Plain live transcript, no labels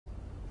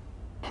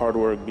Hard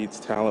work beats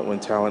talent when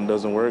talent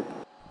doesn't work.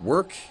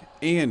 Work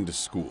and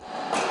school.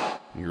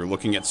 You're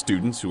looking at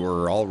students who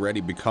are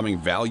already becoming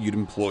valued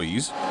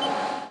employees,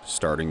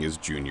 starting as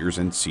juniors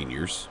and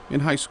seniors in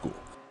high school.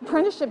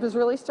 Apprenticeship is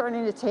really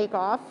starting to take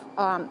off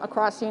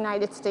across the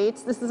United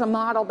States. This is a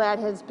model that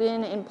has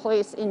been in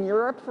place in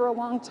Europe for a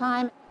long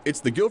time. It's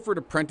the Guilford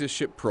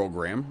Apprenticeship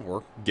Program,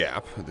 or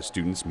GAP. The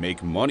students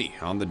make money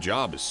on the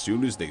job as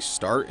soon as they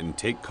start and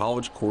take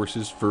college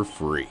courses for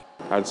free.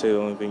 I'd say the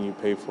only thing you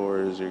pay for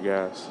is your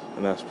gas,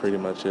 and that's pretty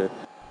much it.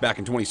 Back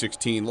in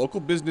 2016, local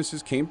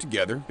businesses came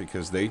together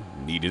because they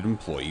needed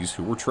employees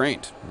who were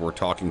trained. We're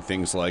talking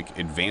things like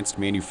advanced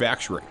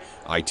manufacturing,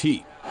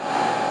 IT,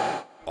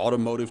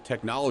 automotive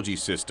technology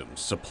systems,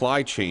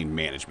 supply chain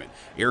management,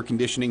 air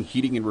conditioning,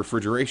 heating, and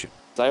refrigeration.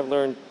 I've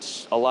learned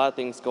a lot of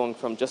things going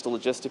from just the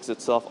logistics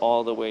itself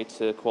all the way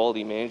to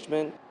quality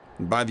management.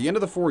 By the end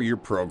of the 4-year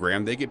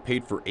program, they get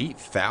paid for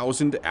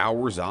 8,000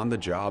 hours on the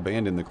job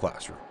and in the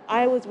classroom.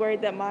 I was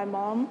worried that my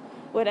mom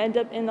would end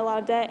up in a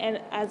lot of debt, and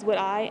as would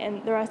I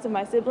and the rest of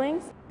my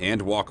siblings.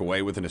 And walk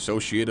away with an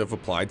Associate of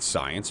Applied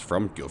Science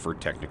from Guilford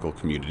Technical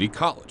Community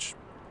College,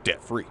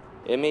 debt-free.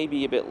 It may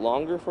be a bit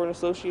longer for an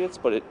associate's,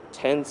 but it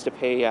tends to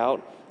pay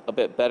out a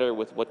bit better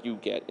with what you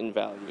get in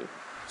value.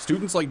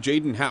 Students like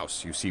Jaden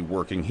House you see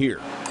working here,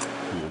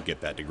 who will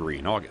get that degree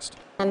in August.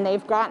 And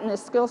they've gotten a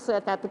skill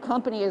set that the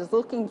company is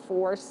looking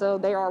for, so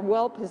they are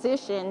well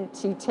positioned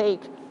to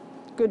take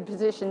good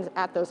positions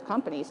at those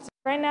companies.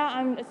 Right now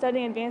I'm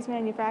studying advanced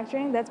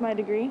manufacturing. That's my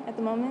degree at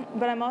the moment,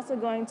 but I'm also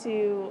going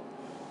to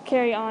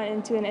carry on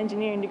into an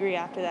engineering degree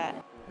after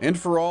that. And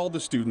for all the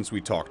students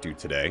we talked to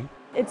today,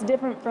 it's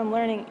different from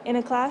learning in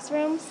a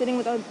classroom, sitting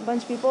with a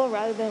bunch of people,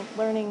 rather than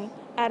learning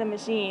at a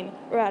machine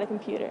or at a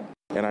computer.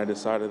 And I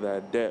decided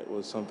that debt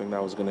was something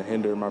that was going to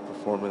hinder my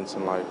performance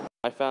in life.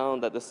 I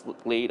found that this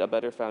laid a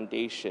better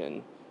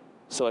foundation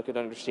so I could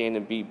understand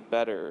and be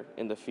better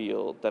in the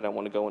field that I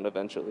want to go in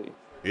eventually.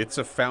 it's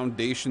a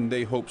foundation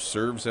they hope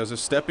serves as a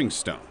stepping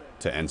stone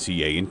to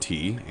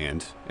NCA&T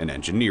and an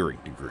engineering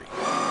degree.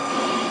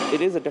 It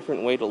is a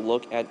different way to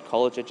look at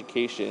college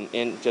education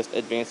and just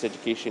advanced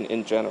education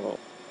in general.